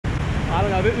I don't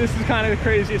know, this is kind of the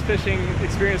craziest fishing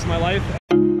experience of my life.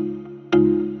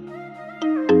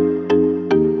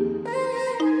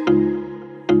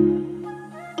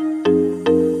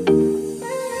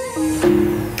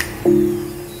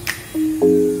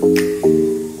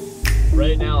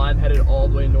 Right now I'm headed all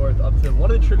the way north up to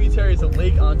one of the tributaries of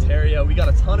Lake Ontario. We got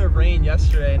a ton of rain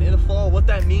yesterday, and in the fall what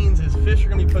that means is fish are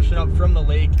going to be pushing up from the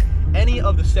lake. Any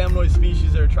of the salmonoid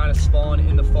species that are trying to spawn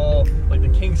in the fall, like the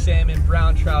king salmon,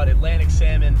 brown trout, Atlantic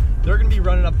salmon, they're going to be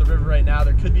running up the river right now.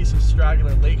 There could be some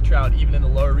straggler lake trout even in the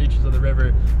lower reaches of the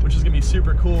river, which is going to be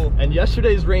super cool. And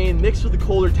yesterday's rain mixed with the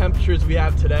colder temperatures we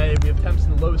have today, we have temps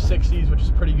in the low 60s, which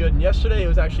is pretty good. And yesterday it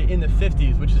was actually in the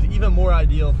 50s, which is even more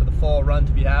ideal for the fall run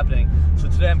to be happening. So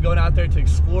today I'm going out there to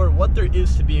explore what there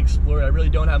is to be explored. I really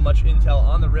don't have much intel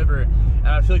on the river, and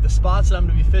I feel like the spots that I'm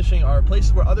going to be fishing are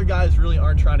places where other guys really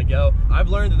aren't trying to go. I've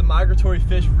learned that the migratory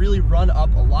fish really run up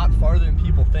a lot farther than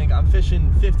people think. I'm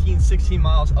fishing 15, 16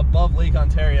 miles above Lake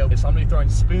Ontario, so I'm going to be throwing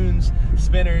spoons,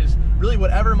 spinners, really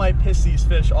whatever might piss these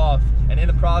fish off. And in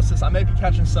the process, I might be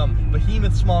catching some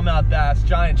behemoth smallmouth bass,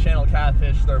 giant channel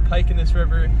catfish. There are pike in this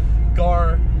river,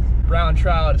 gar, brown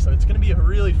trout, so it's going to be a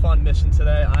really fun mission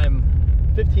today. I'm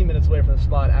 15 minutes away from the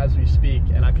spot as we speak,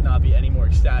 and I could not be any more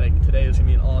ecstatic. Today is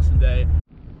going to be an awesome day.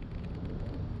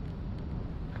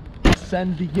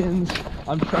 Send begins.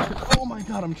 I'm trekking, oh my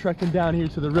god, I'm trekking down here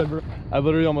to the river. I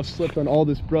literally almost slipped on all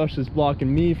this brush that's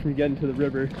blocking me from getting to the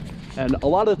river. And a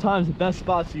lot of the times the best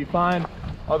spots that you find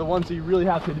are the ones that you really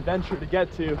have to adventure to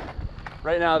get to.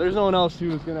 Right now there's no one else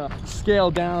who is gonna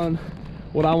scale down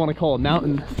what I want to call a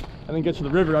mountain and then get to the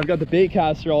river. I've got the bait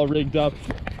caster all rigged up.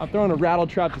 I'm throwing a rattle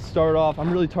trap to start off.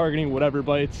 I'm really targeting whatever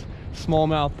bites,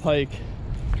 smallmouth, pike,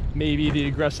 maybe the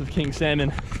aggressive king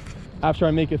salmon. After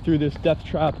I make it through this death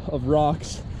trap of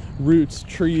rocks, roots,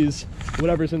 trees,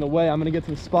 whatever's in the way, I'm gonna get to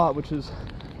the spot, which is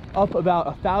up about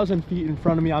 1,000 feet in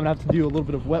front of me. I'm gonna have to do a little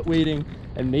bit of wet wading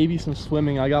and maybe some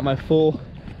swimming. I got my full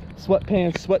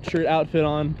sweatpants, sweatshirt outfit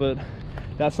on, but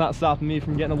that's not stopping me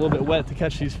from getting a little bit wet to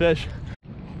catch these fish.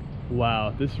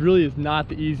 Wow, this really is not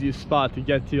the easiest spot to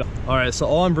get to. All right, so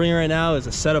all I'm bringing right now is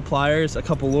a set of pliers, a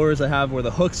couple lures I have where the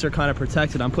hooks are kind of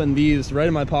protected. I'm putting these right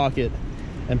in my pocket.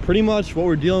 And pretty much what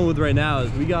we're dealing with right now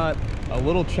is we got a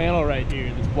little channel right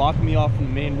here that's blocking me off from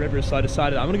the main river. So I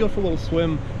decided I'm gonna go for a little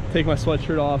swim, take my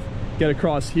sweatshirt off, get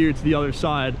across here to the other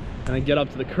side, and then get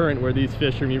up to the current where these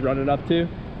fish are gonna be running up to.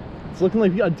 It's looking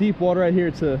like we got deep water right here.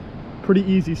 It's a pretty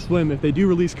easy swim. If they do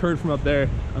release current from up there,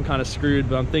 I'm kind of screwed,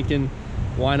 but I'm thinking,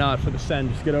 why not for the send?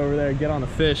 Just get over there, get on a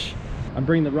fish. I'm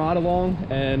bringing the rod along,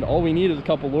 and all we need is a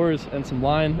couple lures and some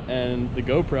line and the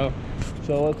GoPro.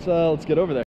 So let's get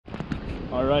over there.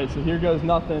 All right, so here goes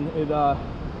nothing. It's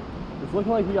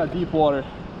looking like we got deep water,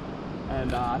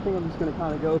 and I think I'm just gonna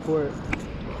kind of go for it.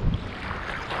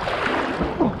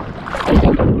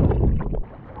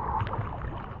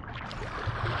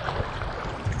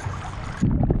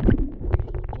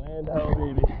 Land out,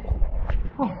 baby.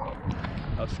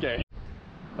 That was scary.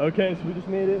 Okay, so we just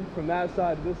made it from that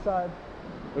side to this side.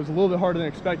 It was a little bit harder than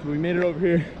expected, but we made it over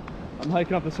here. I'm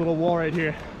hiking up this little wall right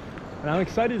here, and I'm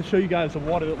excited to show you guys the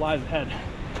water that lies ahead.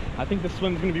 I think this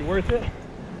swim's gonna be worth it.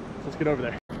 So let's get over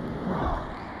there.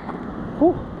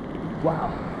 Whew.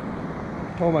 Wow.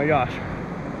 Oh my gosh.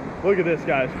 Look at this,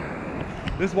 guys.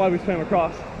 This is why we swam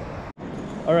across.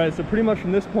 All right, so pretty much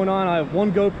from this point on, I have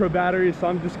one GoPro battery, so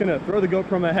I'm just gonna throw the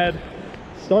GoPro on my head,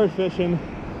 start fishing,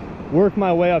 work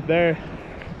my way up there,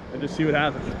 and just see what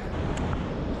happens.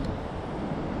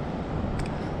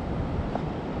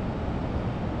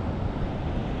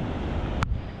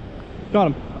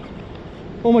 Got him.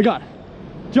 Oh my god,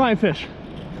 giant fish.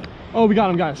 Oh, we got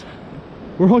him, guys.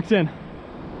 We're hooked in.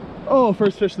 Oh,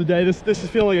 first fish of the day. This is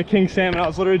feeling like a king salmon. I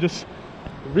was literally just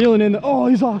reeling in the, oh,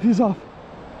 he's off.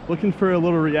 Looking for a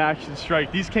little reaction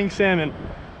strike. These king salmon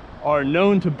are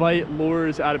known to bite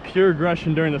lures out of pure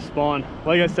aggression during the spawn.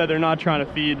 Like I said, they're not trying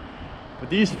to feed, but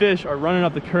these fish are running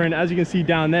up the current. As you can see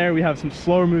down there, we have some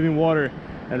slower moving water,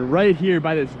 and right here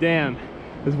by this dam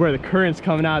is where the current's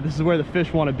coming out. This is where the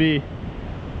fish want to be.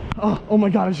 Oh my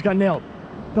god, I just got nailed.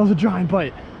 That was a giant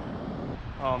bite.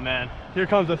 Oh man, here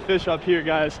comes a fish up here,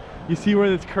 guys. You see where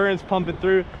this current's pumping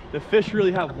through? The fish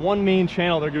really have one main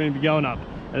channel they're going to be going up,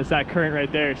 and it's that current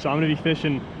right there. So I'm going to be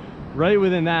fishing right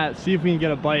within that, see if we can get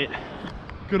a bite.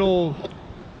 Good old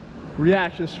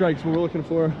reaction strikes what we're looking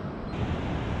for.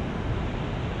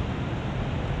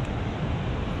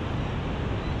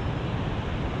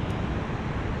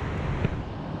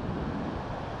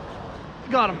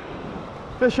 Got him.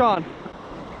 Fish on.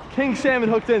 King salmon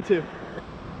hooked into.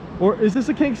 Or is this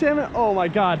a king salmon? Oh my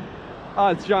god. Oh,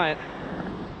 it's giant.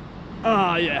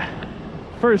 Oh yeah.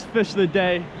 First fish of the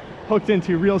day. hooked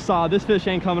into real solid. This fish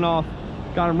ain't coming off.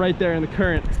 Got him right there in the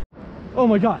current. Oh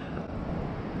my God.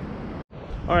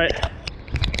 All right.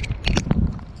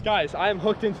 Guys, I am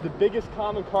hooked into the biggest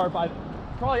common carp I've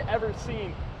probably ever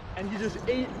seen, and he just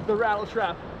ate the rattle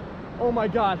trap. Oh my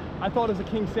God, I thought it was a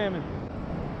king salmon.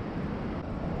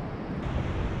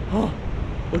 Oh,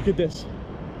 look at this.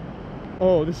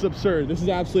 Oh, this is absurd. This is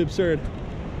absolutely absurd.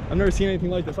 I've never seen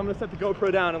anything like this. I'm gonna set the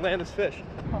GoPro down and land this fish.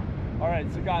 All right,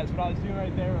 so guys, what I was doing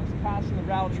right there was casting the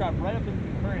rattle trap right up into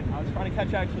the current. I was trying to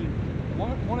catch actually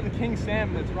one of the king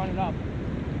salmon that's running up.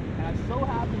 And I so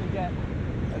happened to get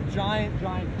a giant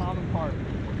common carp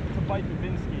to bite the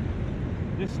Vinsky.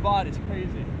 This spot is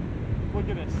crazy. Look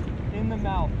at this, in the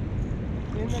mouth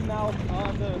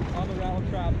on the rattle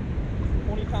trap,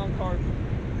 20-pound carp.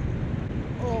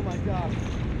 Oh my God.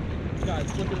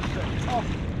 Guys, look at this fish. Oh,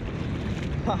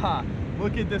 haha,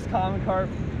 look at this common carp.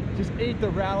 Just ate the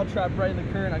rattle trap right in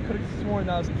the current. I could have sworn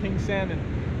that was a king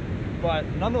salmon, but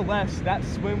nonetheless, that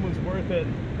swim was worth it.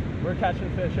 We're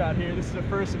catching fish out here. This is the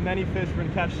first of many fish we're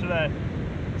gonna catch today.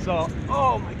 So,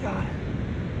 oh my God,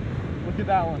 look at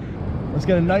that one. Let's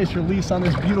get a nice release on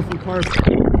this beautiful carp.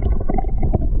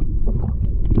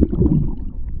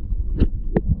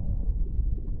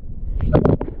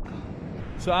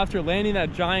 So after landing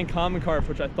that giant common carp,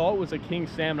 which I thought was a king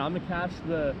salmon, I'm gonna cast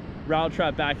the rattle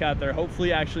trap back out there,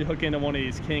 hopefully actually hook into one of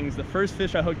these kings. The first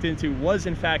fish I hooked into was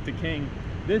in fact a king.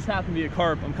 This happened to be a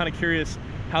carp. I'm kind of curious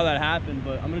how that happened,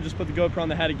 but I'm gonna just put the GoPro on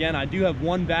the head again. I do have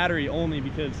one battery only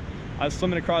because I was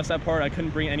swimming across that part. I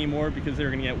couldn't bring any more because they were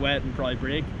gonna get wet and probably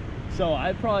break. So I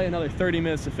have probably another 30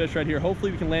 minutes to fish right here.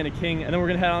 Hopefully we can land a king, and then we're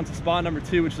gonna head on to spot number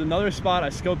 2, which is another spot I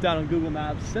scoped out on Google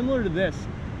Maps, similar to this,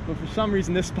 but for some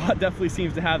reason this spot definitely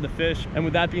seems to have the fish. And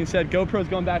with that being said, GoPro's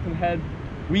going back in the head.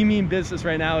 We mean business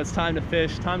right now. It's time to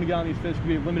fish, time to get on these fish.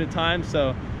 We have limited time,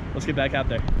 so let's get back out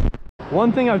there.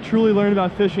 One thing I've truly learned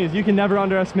about fishing is you can never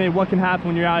underestimate what can happen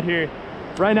when you're out here.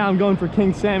 Right now I'm going for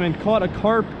king salmon. Caught a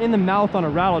carp in the mouth on a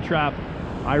rattle trap.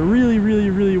 I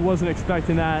really wasn't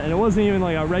expecting that, and it wasn't even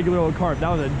like a regular old carp. That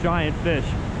was a giant fish.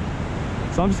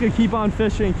 So I'm just gonna keep on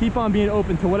fishing, keep on being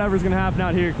open to whatever's gonna happen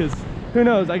out here, because who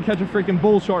knows, I can catch a freaking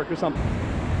bull shark or something.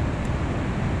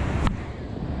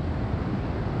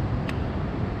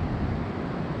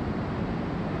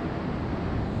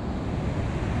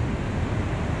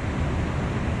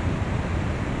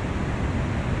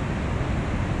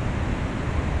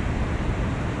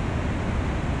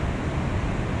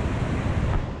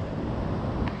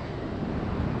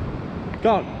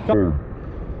 Got him.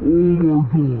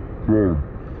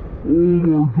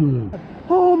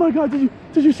 Oh my God, did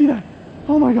you see that?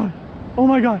 Oh my God. Oh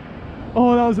my God.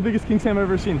 Oh, that was the biggest king salmon I've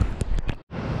ever seen.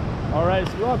 All right,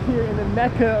 so we're up here in the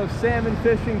mecca of salmon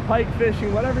fishing, pike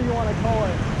fishing, whatever you want to call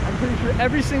it. I'm pretty sure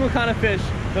every single kind of fish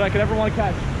that I could ever want to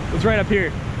catch was right up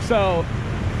here. So,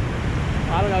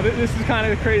 I don't know, this is kind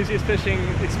of the craziest fishing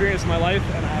experience of my life,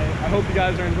 and I hope you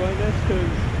guys are enjoying this, because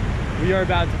we are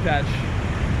about to catch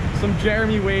some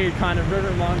Jeremy Wade kind of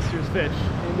river monsters fish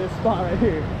in this spot right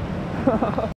here.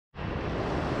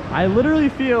 I literally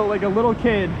feel like a little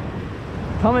kid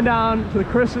coming down to the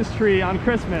Christmas tree on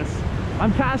Christmas.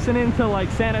 I'm casting into like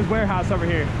Santa's warehouse over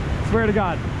here. Swear to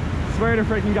God. Swear to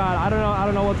freaking God. I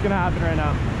don't know what's gonna happen right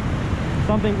now.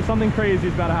 Something crazy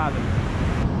is about to happen.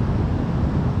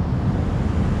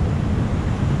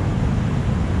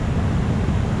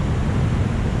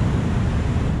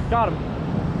 Got him.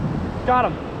 Got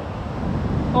him.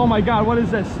 Oh my God, what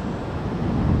is this?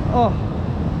 Oh,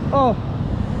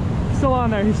 still on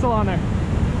there, he's still on there.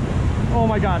 Oh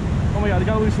my God, I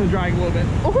gotta loosen the drag a little bit.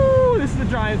 Oh, this is a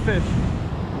giant fish.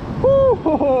 Ooh,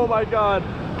 oh my God,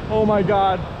 oh my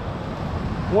God.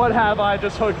 What have I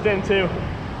just hooked into?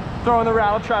 Throwing the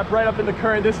rattle trap right up in the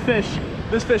current. This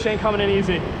fish ain't coming in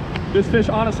easy. This fish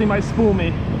honestly might spool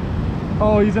me.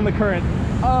 Oh, he's in the current.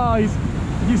 Oh,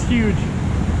 he's huge.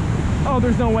 Oh,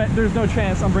 there's no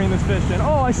chance I'm bringing this fish in.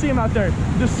 Oh, I see him out there,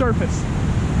 just surface.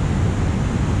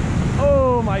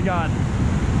 Oh my God.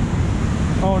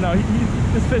 Oh no,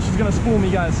 this fish is gonna spool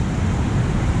me, guys.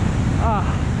 Ah.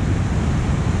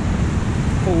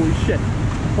 Holy shit.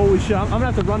 Holy shit, I'm gonna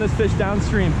have to run this fish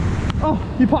downstream. Oh,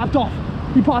 he popped off.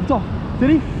 He popped off.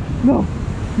 Did he? No.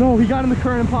 No, he got in the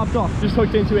current and popped off. Just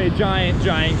hooked into a giant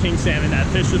king salmon. That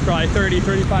fish was probably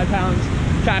 30-35 pounds.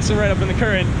 Casting right up in the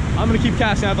current. I'm gonna keep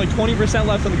casting. I have like 20%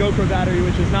 left on the GoPro battery,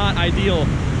 which is not ideal,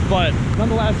 but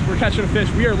nonetheless, we're catching a fish.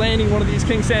 We are landing one of these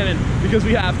king salmon because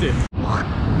we have to.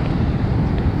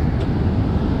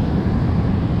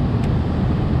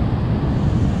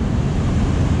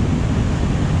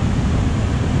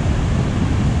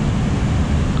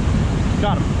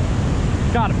 Got him.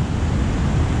 Got him.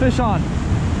 Fish on.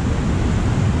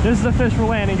 This is the fish we're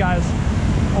landing, guys.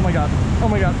 Oh my god. Oh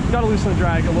my god. Gotta loosen the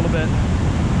drag a little bit.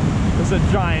 This is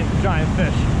a giant, giant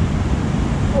fish.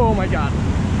 Oh my god.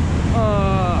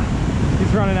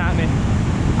 He's running at me.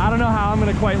 I don't know how I'm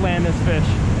gonna quite land this fish.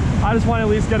 I just want to at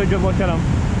least get a good look at him.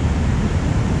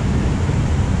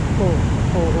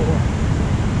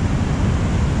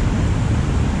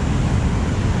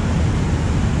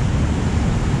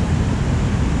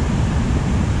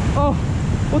 Oh,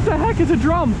 what the heck? It's a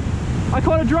drum. I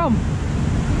caught a drum.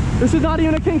 This is not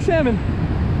even a king salmon.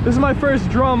 This is my first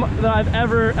drum that I've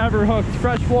ever hooked.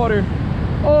 Fresh water.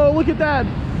 Oh, look at that.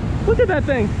 Look at that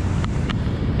thing.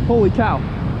 Holy cow.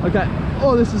 Okay.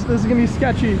 Oh, this is gonna be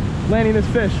sketchy landing this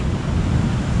fish.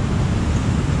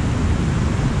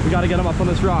 We gotta get him up on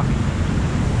this rock.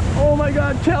 Oh my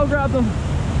god, tail grabbed him.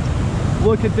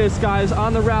 Look at this, guys,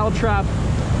 on the rattle trap.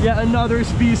 Yet another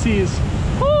species.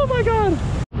 Oh my god.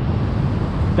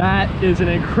 That is an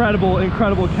incredible,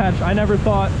 incredible catch. I never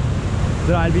thought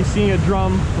that I'd be seeing a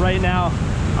drum right now.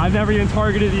 I've never even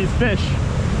targeted these fish.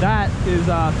 That is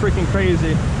freaking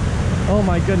crazy. Oh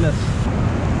my goodness.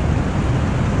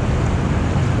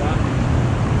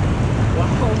 Wow,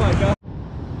 oh my god.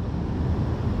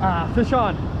 Ah, fish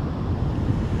on.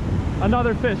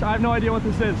 Another fish. I have no idea what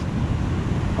this is.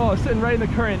 Oh, it's sitting right in the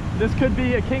current. This could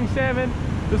be a king salmon.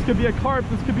 This could be a carp.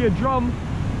 This could be a drum.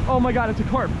 Oh my god, it's a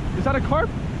carp. Is that a carp?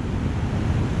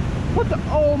 What the?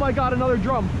 Oh my god, another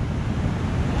drum.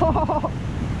 Oh,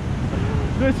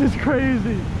 this is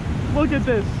crazy. Look at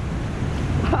this.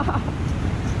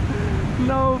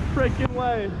 No freaking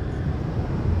way.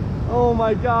 Oh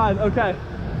my god. Okay.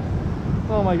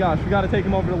 Oh my gosh, we got to take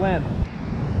him over to land.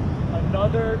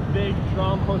 Another big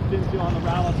drum hooked into on the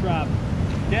rattle trap.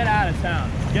 Get out of town.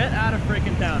 Get out of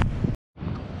freaking town.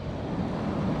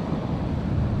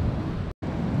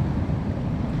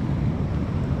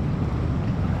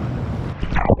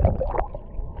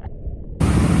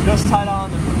 Just tied on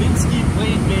the Minsky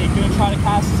blade bait. Gonna try to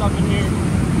cast this up in here.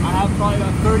 I have probably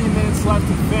about 30 minutes left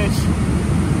to fish.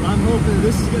 I'm hoping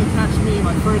this is gonna catch me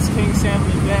my first king salmon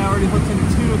of the day. I already hooked into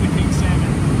 2 of the king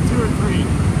salmon, 2 or 3.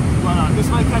 But this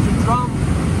might catch a drum,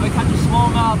 might catch a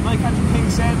smallmouth, might catch a king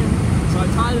salmon. So I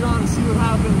tied it on to see what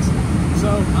happens. So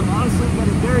I'm honestly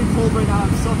getting very cold right now.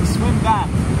 I still have to swim back.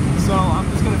 So I'm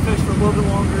just gonna fish for a little bit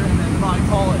longer and then probably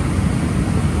call it.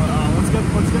 But let's get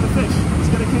a fish. Let's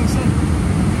get a king salmon.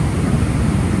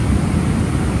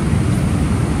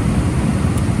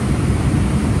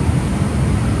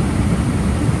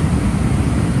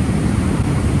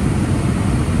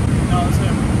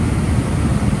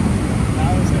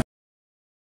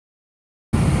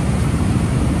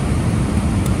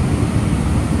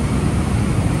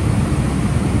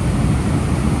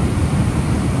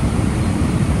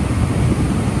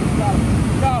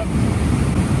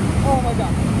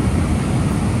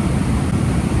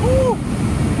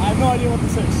 No idea what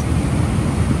this is.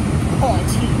 Oh,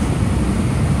 jeez.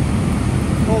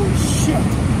 Holy shit.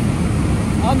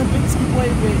 On the Minsky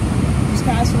blade bait. Just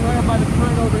casting right up by the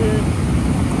current over here.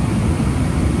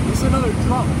 This is another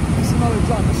drum. This is another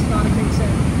drum. This is not a king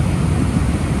salmon.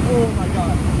 Oh my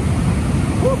god.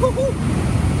 Woo-hoo-hoo.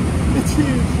 It's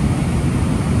huge.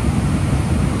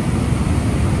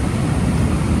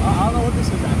 I don't know what this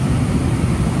is actually.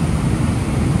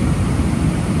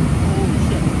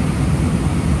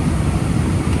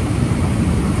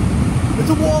 It's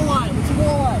a walleye. It's a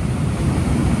walleye.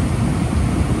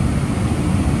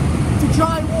 It's a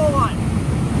giant walleye.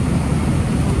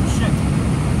 Holy shit.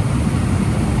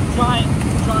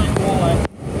 Giant walleye.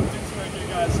 Look into right here,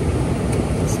 guys.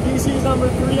 Species number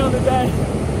 3 on the day.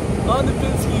 On the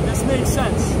Minsky. This makes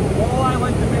sense. Walleye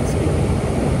like the Minsky.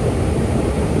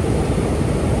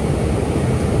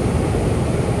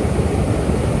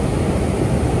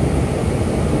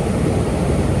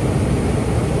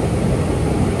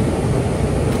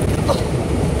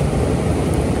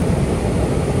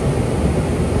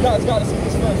 You guys gotta see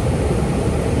these fish.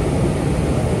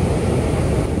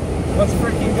 Let's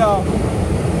freaking go.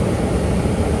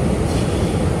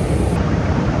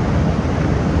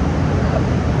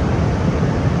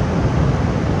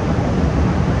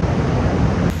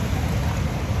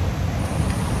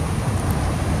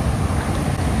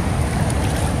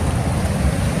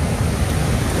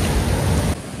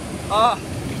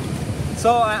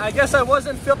 So I guess I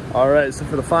wasn't filming. All right, so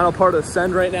for the final part of the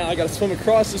send right now, I gotta swim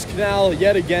across this canal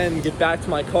yet again, get back to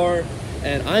my car,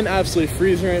 and I'm absolutely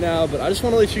freezing right now, but I just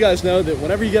wanna let you guys know that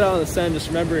whenever you get out on the send, just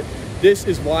remember, this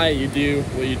is why you do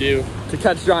what you do, to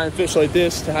catch giant fish like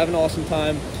this, to have an awesome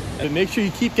time, and make sure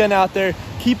you keep getting out there,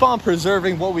 keep on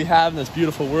preserving what we have in this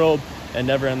beautiful world, and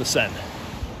never end the send.